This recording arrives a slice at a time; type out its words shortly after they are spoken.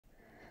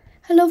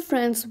Hello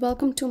friends,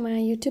 welcome to my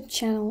YouTube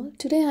channel.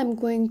 Today I'm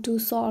going to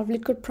solve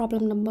LeetCode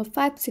problem number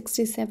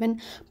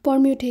 567,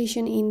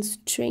 permutation in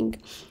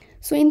string.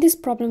 So in this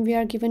problem we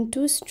are given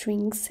two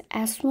strings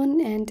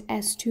s1 and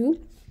s2,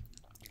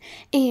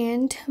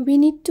 and we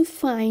need to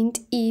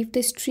find if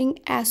the string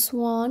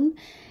s1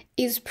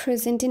 is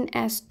present in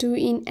s2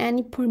 in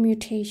any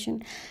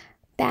permutation.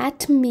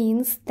 That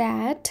means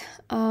that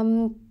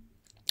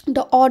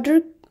the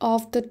order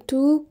of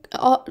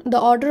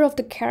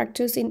the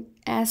characters in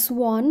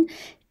s1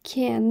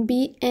 can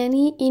be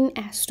any in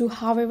s2,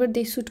 however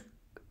they should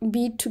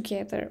be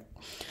together.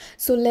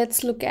 So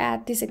let's look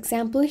at this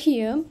example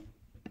here.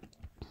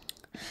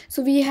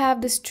 So we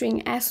have the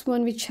string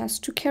s1 which has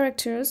two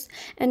characters,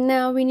 and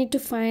now we need to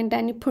find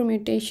any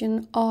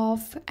permutation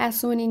of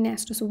s1 in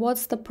s2. So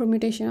what's the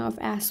permutation of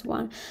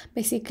s1?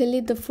 Basically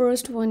the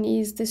first one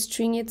is the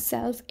string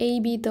itself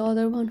ab, the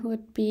other one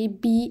would be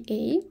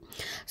ba.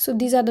 So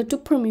these are the two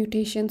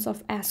permutations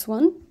of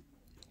s1.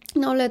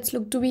 Now let's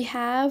look, do we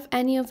have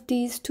any of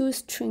these two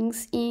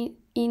strings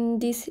in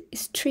this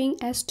string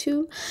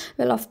s2?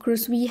 Well, of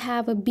course we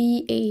have a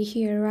ba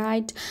here,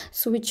 right?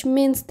 So which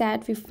means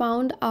that we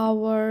found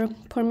our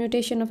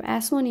permutation of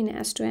s1 in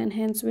s2, and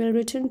hence we'll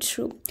return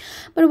true.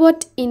 But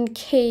what in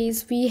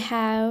case we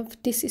have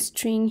this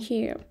string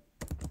here?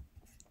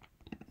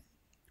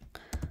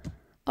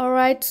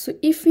 Alright, so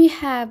if we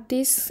have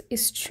this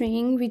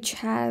string which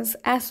has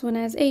s1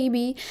 as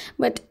ab,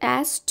 but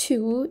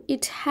s2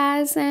 it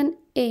has an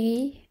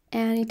a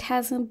and it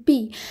has a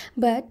b,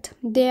 but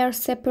they are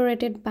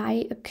separated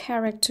by a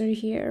character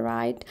here,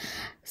 right?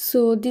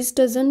 So this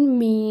doesn't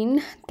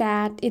mean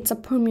that it's a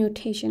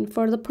permutation.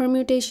 For the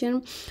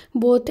permutation,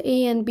 both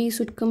a and b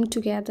should come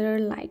together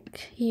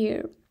like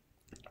here.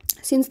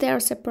 Since they are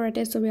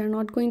separated, so we are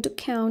not going to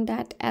count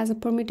that as a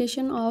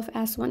permutation of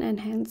s1, and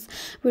hence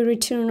we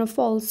return a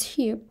false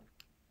here.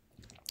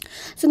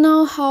 So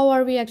now how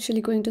are we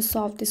actually going to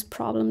solve this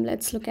problem?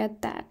 Let's look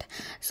at that.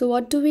 So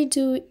what do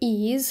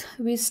is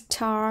we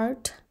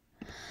start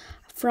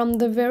from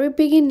the very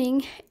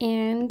beginning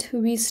and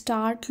we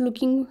start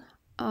looking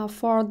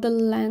for the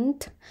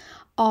length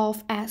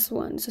of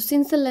s1. So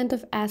since the length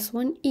of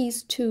s1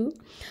 is 2,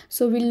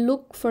 so we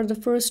look for the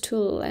first two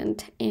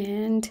length,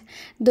 and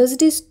does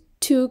this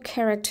two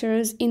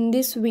characters in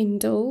this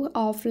window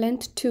of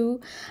length 2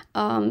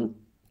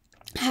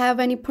 have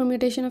any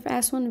permutation of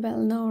s1? Well,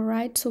 no,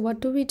 right? So what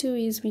do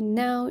is we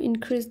now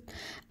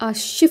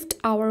shift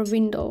our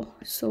window.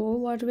 So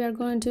what we are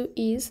going to do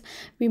is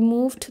we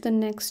move to the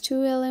next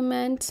two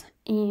elements,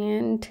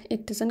 and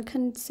it doesn't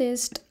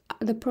consist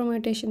the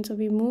permutation, so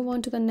we move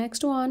on to the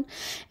next one,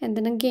 and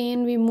then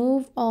again we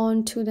move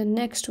on to the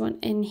next one,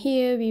 and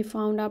here we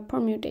found our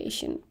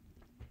permutation,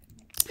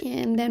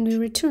 and then we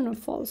return a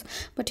false.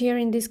 But here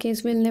in this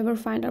case we'll never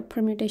find our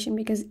permutation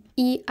because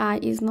ei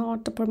is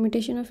not the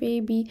permutation of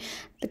ab.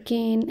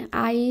 Again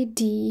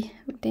id,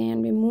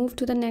 then we move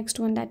to the next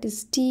one, that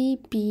is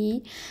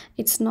db,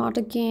 it's not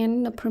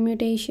again the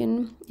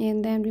permutation,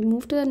 and then we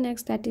move to the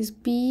next, that is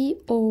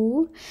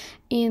bo,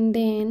 and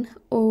then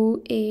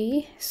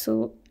oa.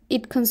 So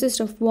it consists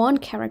of one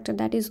character,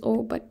 that is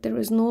o, but there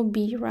is no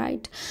b,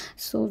 right?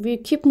 So we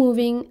keep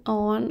moving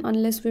on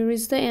unless we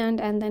reach the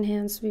end, and then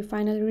hence we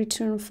finally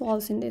return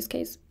false in this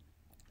case.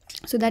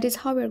 So that is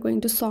how we're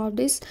going to solve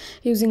this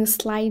using a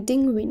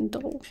sliding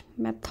window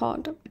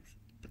method.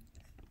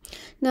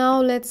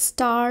 Now let's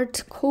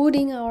start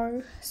coding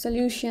our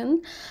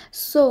solution.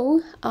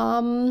 So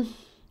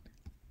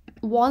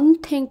one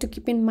thing to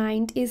keep in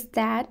mind is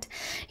that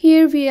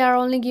here we are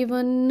only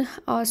given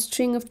a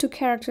string of two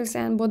characters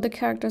and both the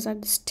characters are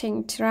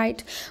distinct,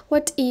 right?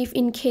 What if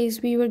in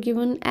case we were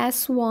given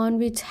s1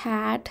 which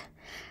had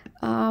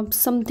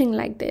something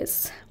like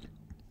this?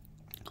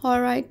 All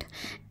right,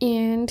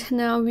 and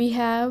now we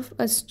have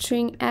a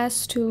string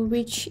s2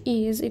 which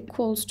is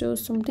equals to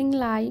something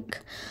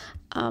like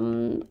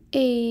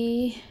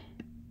a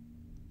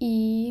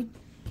e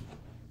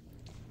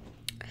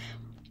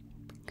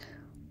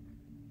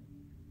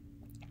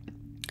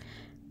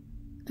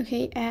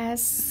okay,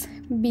 s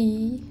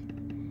b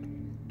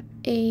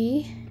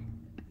a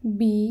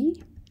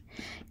b.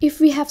 If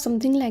we have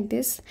something like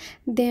this,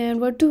 then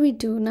what do we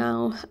do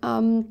now?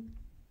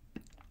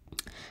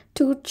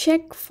 To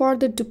check for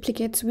the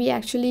duplicates we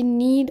actually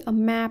need a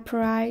map,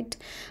 right?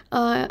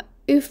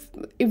 If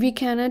we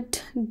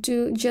cannot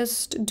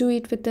just do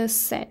it with a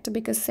set,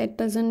 because set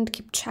doesn't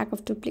keep track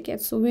of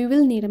duplicates, so we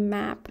will need a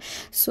map.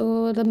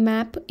 So the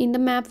map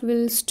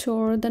will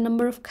store the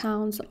number of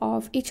counts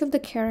of each of the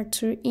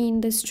character in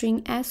the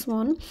string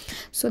s1.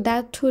 So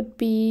that would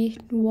be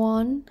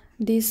 1,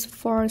 this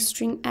for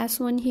string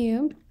s1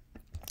 here.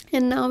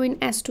 And now in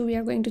s2 we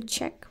are going to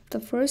check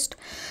the first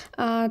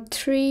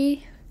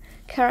 3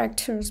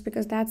 characters,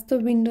 because that's the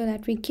window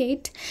that we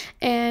get,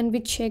 and we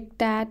check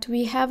that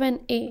we have an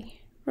a,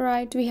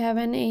 right? We have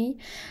an a.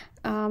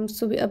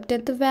 So we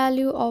update the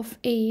value of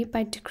a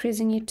by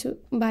decreasing it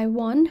by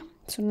 1,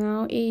 So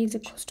now a is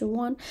equals to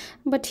 1,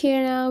 but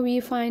here now we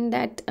find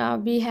that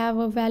we have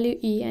a value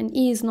e, and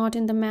e is not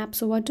in the map.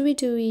 So what do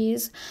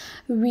is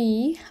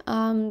we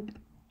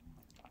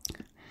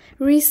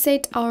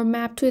reset our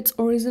map to its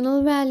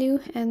original value,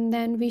 and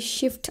then we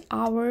shift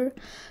our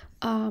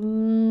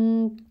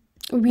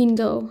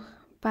window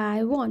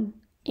by 1,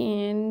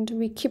 and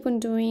we keep on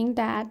doing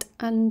that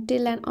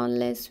until and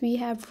unless we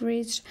have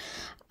reached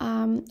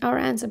our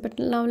answer. But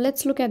now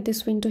let's look at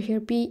this window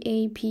here,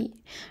 BAP,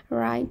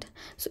 right?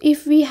 So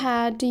if we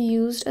had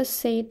used a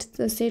set,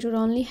 the set would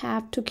only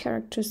have 2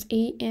 characters,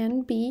 A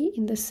and B,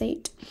 in the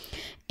set,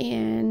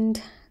 and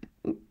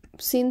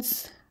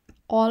since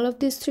all of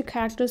these 3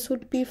 characters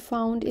would be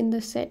found in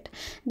the set,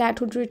 that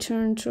would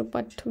return true,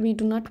 but we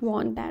do not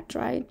want that,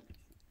 right?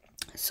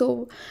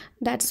 So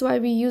that's why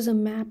we use a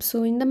map.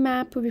 So in the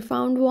map we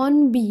found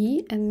one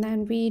B, and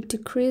then we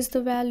decrease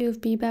the value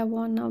of B by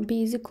 1. Now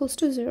B is equals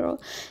to 0.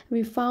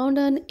 We found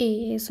an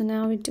A, so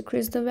now we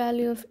decrease the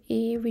value of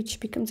A, which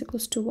becomes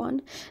equals to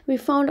 1. We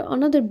found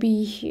another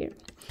B here.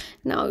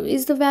 Now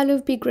is the value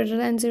of B greater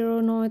than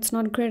 0? No, it's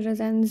not greater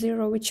than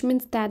 0, which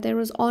means that there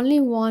was only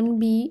one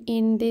B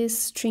in this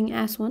string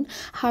S1.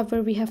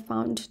 However, we have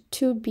found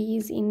 2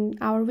 B's in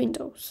our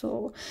window,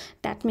 so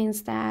that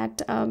means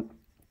that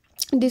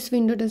this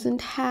window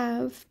doesn't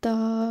have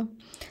the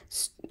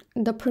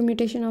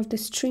permutation of the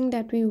string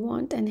that we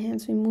want, and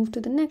hence we move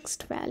to the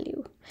next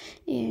value,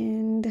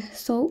 and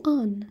so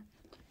on.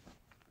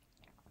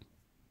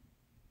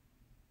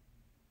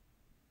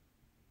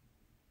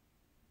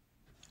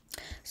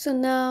 So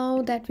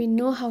now that we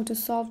know how to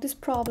solve this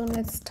problem,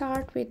 let's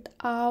start with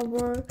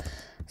our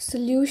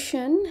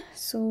solution.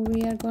 So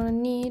we are going to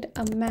need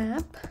a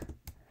map,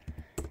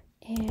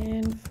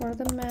 and for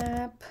the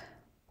map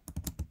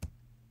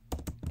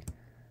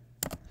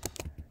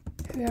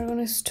we are going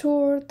to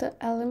store the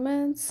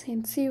elements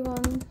in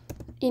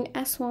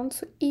S1.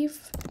 So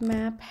if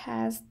map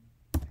has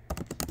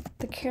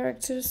the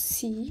character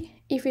C,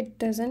 if it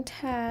doesn't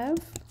have,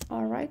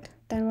 all right,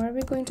 then what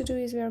we're going to do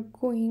is we are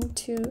going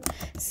to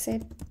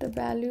set the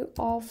value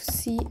of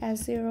C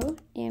as 0,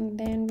 and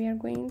then we are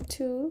going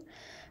to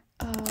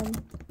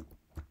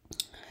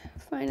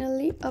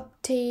finally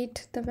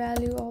update the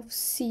value of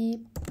C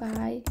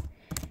by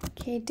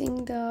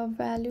getting the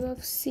value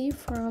of C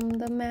from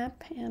the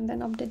map and then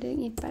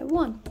updating it by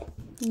 1.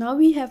 Now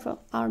we have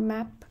our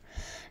map.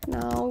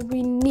 Now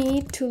we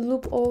need to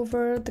loop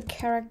over the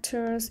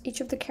characters,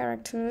 each of the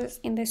characters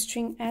in the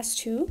string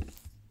S2.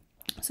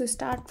 So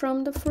start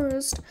from the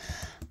first.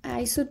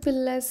 I should be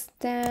less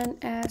than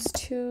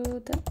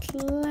S2 that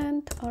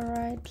length. All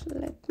right,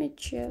 let me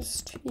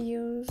just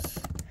use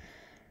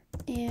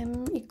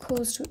m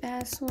equals to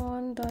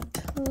S1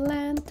 dot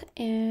length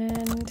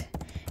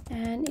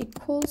and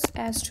equals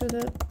S2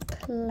 the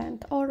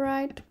length. All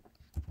right,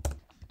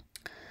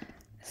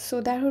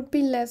 so that would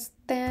be less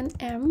than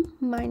m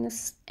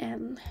minus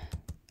n,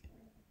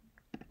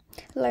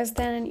 less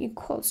than and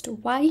equals to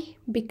y,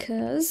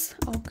 because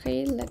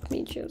okay, let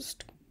me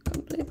just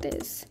complete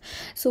this.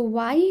 So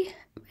why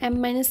m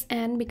minus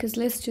n? Because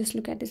let's just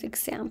look at this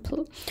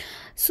example.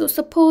 So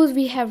suppose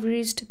we have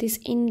reached this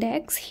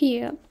index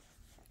here,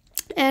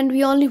 and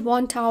we only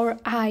want our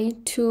I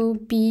to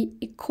be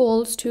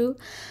equals to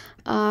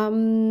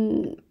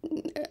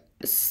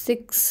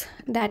 6.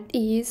 That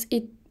is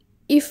it.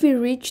 If we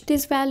reach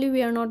this value,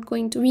 we are not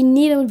going to, we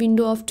need a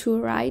window of 2,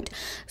 right?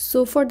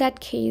 So for that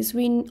case,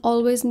 we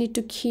always need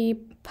to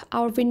keep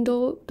our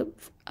window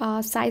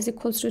size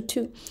equals to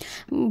 2.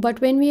 But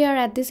when we are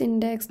at this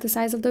index, the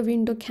size of the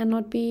window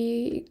cannot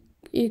be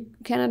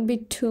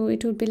 2,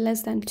 it would be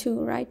less than 2,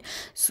 right?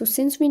 So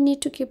since we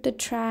need to keep the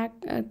track,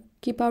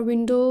 keep our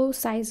window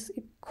size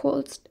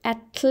equals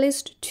at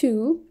least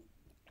 2,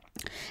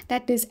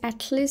 that is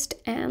at least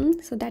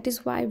n, so that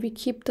is why we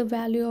keep the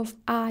value of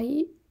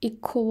I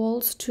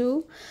equals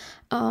to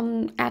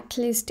at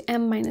least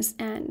m minus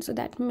n. So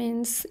that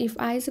means if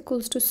I is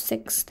equals to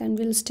 6, then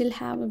we'll still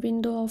have a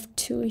window of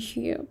 2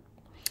 here.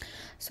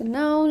 So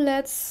now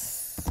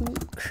let's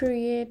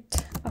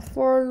create a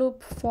for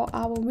loop for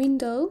our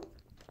window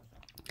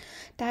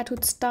that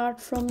would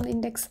start from the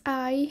index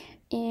I,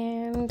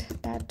 and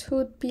that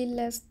would be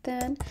less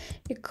than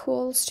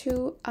equals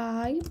to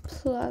I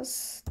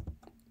plus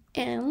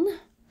n.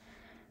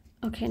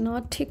 Okay,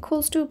 not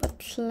equals to,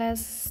 but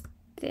less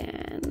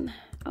than.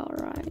 All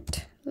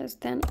right, less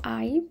than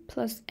I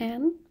plus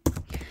n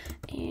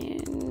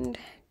and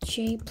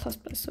j plus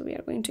plus. So we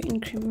are going to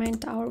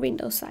increment our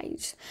window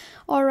size.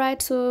 All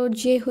right, so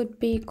j would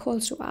be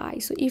equals to I.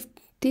 So if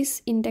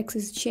this index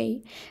is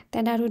j,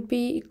 then that would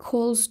be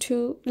equals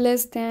to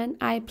less than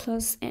I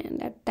plus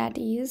n. That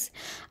is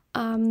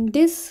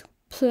this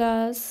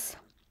plus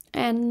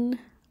n,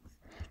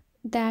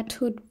 that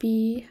would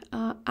be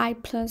I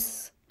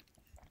plus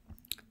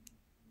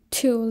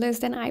 2, less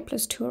than I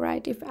plus 2,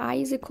 right? If I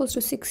is equals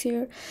to 6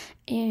 here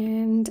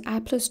and I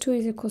plus 2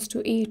 is equals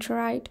to 8,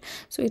 right?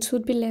 So it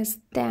would be less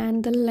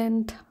than the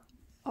length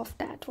of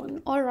that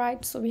one. All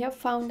right, so we have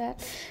found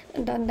that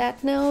and done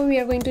that. Now we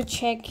are going to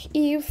check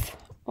if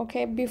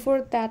Okay,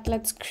 before that,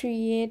 let's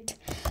create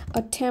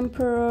a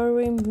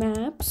temporary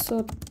map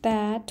so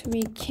that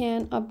we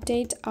can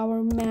update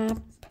our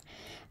map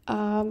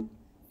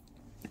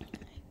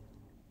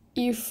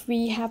if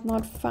we have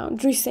not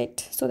found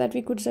reset, so that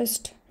we could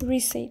just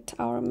reset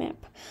our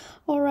map.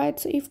 All right,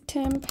 so if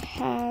temp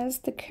has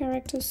the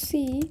character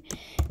C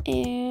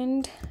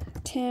and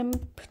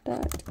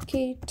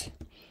temp.get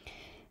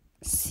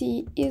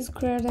C is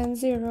greater than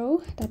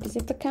 0, that is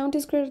if the count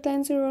is greater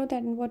than 0,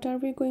 then what are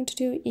we going to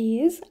do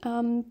is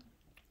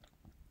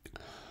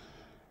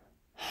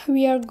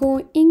we are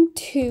going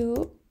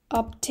to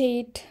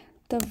update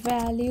the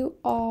value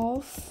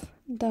of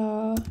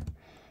the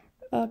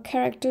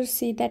character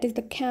C, that is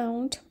the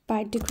count,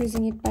 by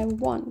decreasing it by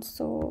 1.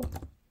 So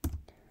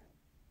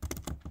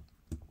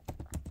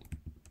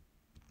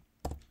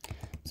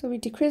we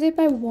decrease it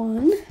by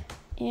 1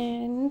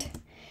 and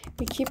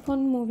we keep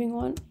on moving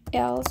on,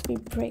 else we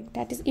break.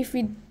 That is if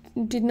we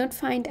did not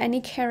find any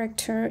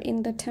character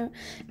in the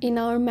in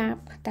our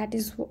map, that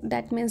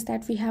means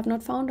that we have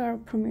not found our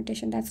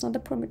permutation. That's not the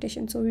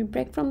permutation, so we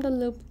break from the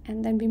loop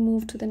and then we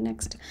move to the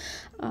next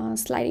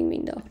sliding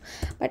window.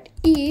 But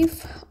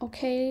if,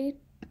 okay,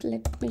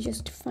 let me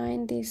just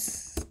define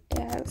this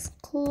as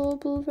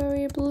global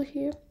variable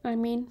here, I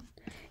mean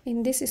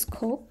in this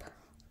scope,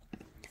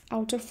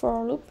 outer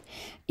for loop.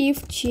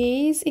 If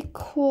j is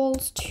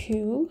equals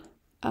to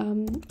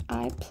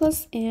I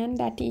plus n,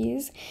 that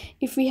is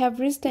if we have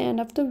reached the end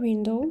of the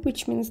window,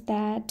 which means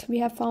that we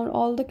have found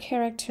all the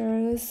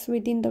characters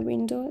within the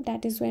window,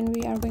 that is when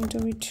we are going to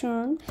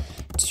return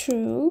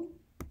true,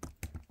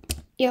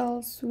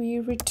 else we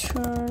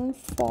return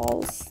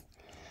false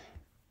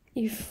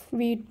if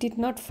we did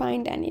not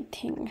find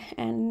anything.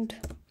 And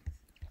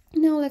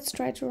now let's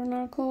try to run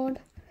our code.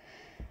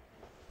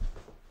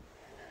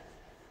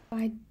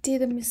 I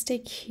did a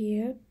mistake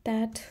here.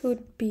 That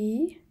would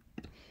be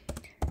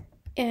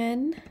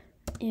n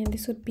and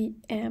this would be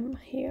m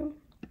here.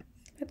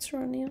 Let's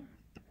run here.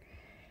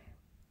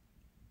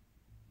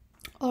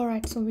 All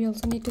right, so we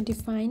also need to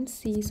define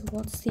c. So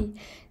what's c?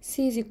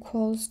 C is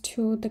equals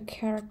to the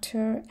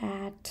character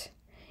at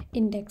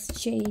index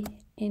j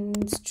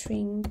in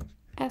string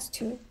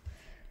s2.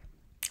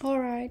 All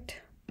right,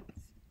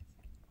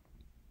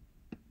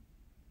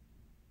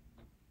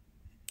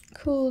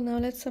 cool. Now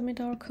let's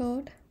submit our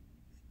code.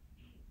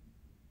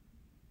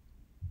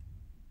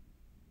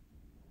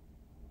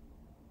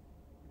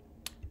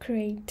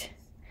 Great.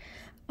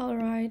 All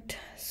right,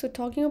 so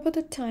talking about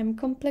the time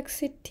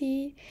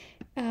complexity,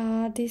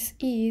 this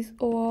is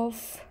O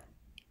of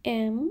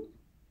n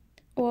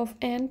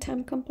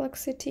time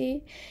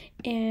complexity,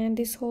 and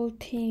this whole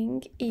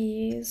thing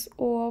is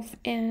O of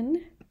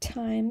n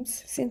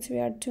times, since we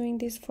are doing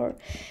this for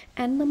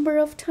n number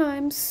of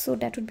times, so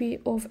that would be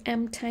O of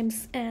m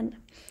times n.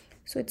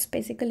 So it's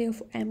basically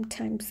of m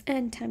times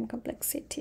n time complexity.